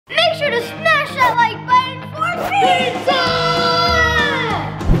sure to smash that like button for pizza!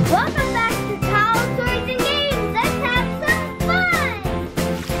 Welcome back to Towel Stories and Games. Let's have some fun!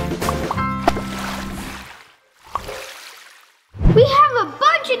 We have a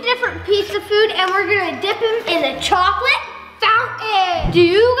bunch of different pizza food and we're gonna dip them in a chocolate fountain. Do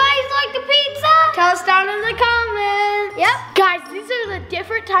you guys like the pizza? Tell us down in the comments. Yep. Guys, these are the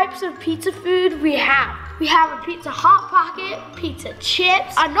different types of pizza food we have. We have a pizza hot pocket, pizza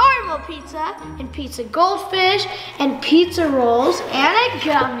chips, a normal pizza, and pizza goldfish, and pizza rolls, and a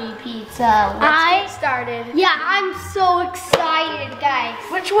gummy pizza. Let's get started. Yeah, I'm so excited, guys.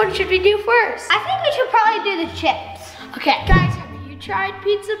 Which one should we do first? I think we should probably do the chips. Okay, guys, have you tried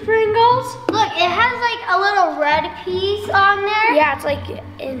pizza Pringles? Look, it has like a little red piece on there. Yeah, it's like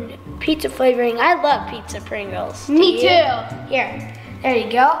in pizza flavoring. I love pizza Pringles. Me too. Here, there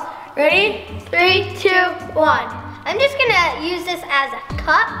you go. Ready? 3, 2, 1. I'm just gonna use this as a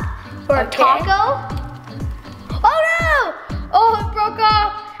cup or a taco. Oh no! Oh, it broke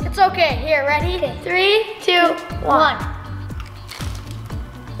off. It's okay. Here, ready? Okay. 3, 2, 1.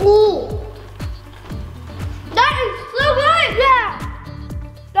 Ooh. That is so good! Yeah.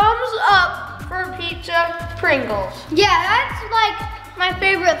 Thumbs up for pizza Pringles. Yeah, that's like my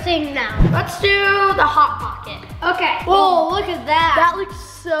favorite thing now. Let's do the Hot Pocket. Okay. Whoa, look at that. That looks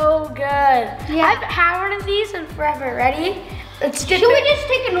so good. Yeah. I haven't had one of these in forever. Ready? Let's dip Should we it. just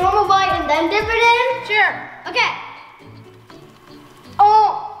take a normal bite and then dip it in? Sure. Okay.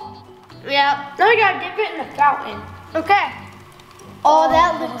 Oh. Yeah. Now we gotta dip it in the fountain. Okay. Oh,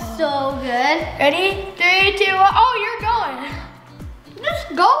 that looks so good. Ready? 3, 2, 1. Oh, you're going. Just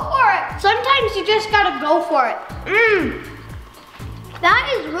go for it. Sometimes you just gotta go for it. Mmm. That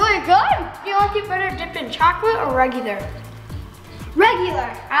is really good. Do you like it better dipped in chocolate or regular? Regular.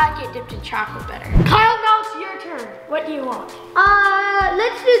 I like it dipped in chocolate better. Kyle, now it's your turn. What do you want?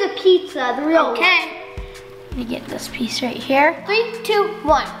 Let's do the pizza, the real one. Okay. Let me get this piece right here. 3, 2,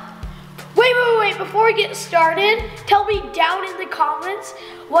 1. Wait. Before we get started, tell me down in the comments,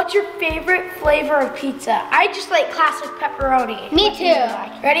 what's your favorite flavor of pizza? I just like classic pepperoni. Me What do you too.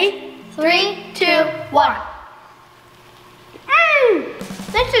 like? Ready? 3, 2, 1.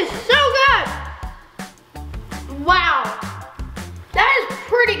 This is so good. Wow. That is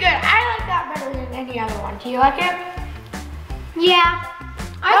pretty good. I like that better than any other one. Do you like it? Yeah.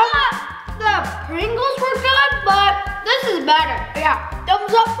 I thought the Pringles were good, but this is better. Yeah.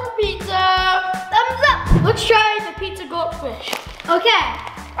 Thumbs up for pizza. Thumbs up. Let's try the pizza goldfish. Okay.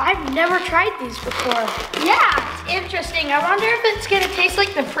 I've never tried these before. Yeah. It's interesting. I wonder if it's gonna taste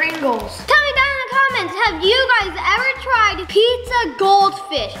like the Pringles. Tell me down in the comments, have you guys ever tried pizza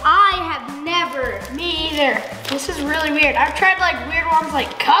goldfish? I have never. Me either. This is really weird. I've tried like weird ones like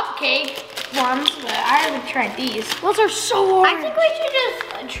cupcake ones, but I haven't tried these. Those are so orange. I think we should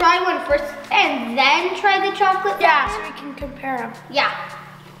just try one first and then try the chocolate Yeah, fountain. so we can compare them. Yeah.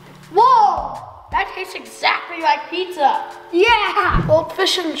 Whoa. That tastes exactly like pizza. Yeah.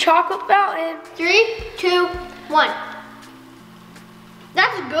 Goldfish and chocolate fountain. 3, 2, 1.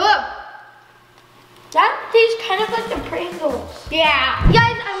 That's good. That tastes kind of like the Pringles. Yeah.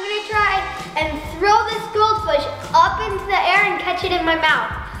 Guys, I'm gonna try and throw this goldfish up into the air and catch it in my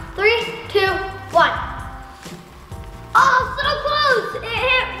mouth. 3, 2, 1. Oh, so close. It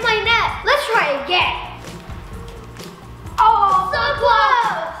hit my neck. Let's try again. Oh, so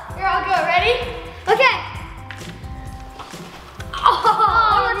close. Here, I'll go. Ready? Okay.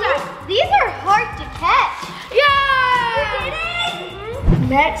 Oh, these are hard to catch. Yeah! You did it?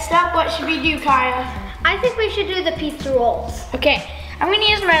 Next up, what should we do, Kaya? I think we should do the pizza rolls. Okay, I'm gonna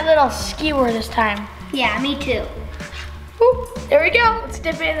use my little skewer this time. Yeah, me too. Whoop, there we go. Let's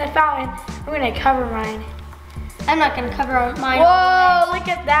dip it in the fountain. I'm gonna cover mine. I'm not gonna cover mine. Whoa, look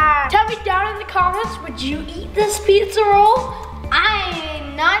at that. Tell me down in the comments, would you eat this pizza roll?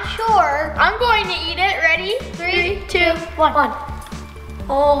 I'm not sure. I'm going to eat it. Ready? 3, 2, 1.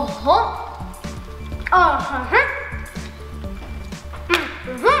 Uh-huh.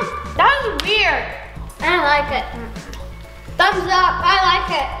 That was weird. I like it. Thumbs up, I like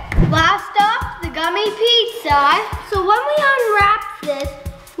it. Last up, the gummy pizza. So when we unwrapped this,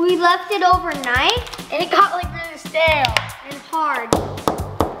 we left it overnight And it got like really stale. and hard.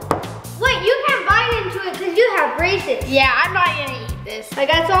 Wait, you can't bite into it because you have braces. Yeah, I'm not gonna eat this. I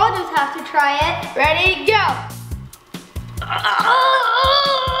guess I'll just have to try it. Ready, go.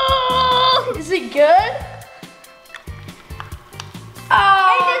 Is it good?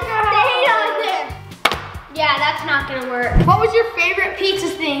 Oh, It just stayed on there. Yeah, that's not gonna work. What was your favorite pizza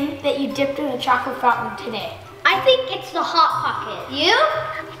thing that you dipped in the chocolate fountain today? I think it's the Hot Pocket. You?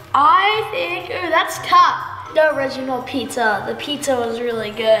 I think, ooh, that's tough. the original pizza. The pizza was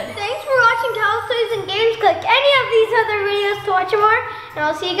really good. Thanks for watching Tell Stories and Games. Click any of these other videos to watch more, and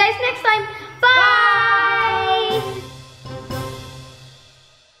I'll see you guys next time. Bye!